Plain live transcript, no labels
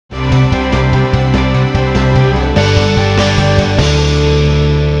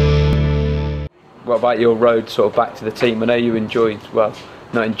about your road sort of back to the team. I know you endured,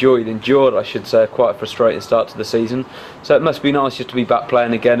 I should say, quite a frustrating start to the season. So it must be nice just to be back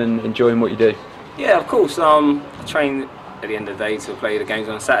playing again and enjoying what you do. Yeah, of course. I train at the end of the day to play the games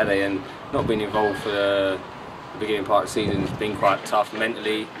on Saturday, and not being involved for the beginning part of the season has been quite tough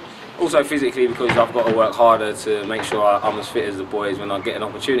mentally. Also physically, because I've got to work harder to make sure I'm as fit as the boys when I get an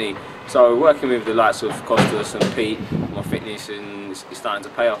opportunity. So working with the likes of Costas and Pete, my fitness is starting to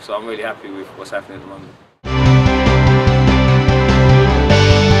pay off, so I'm really happy with what's happening at the moment.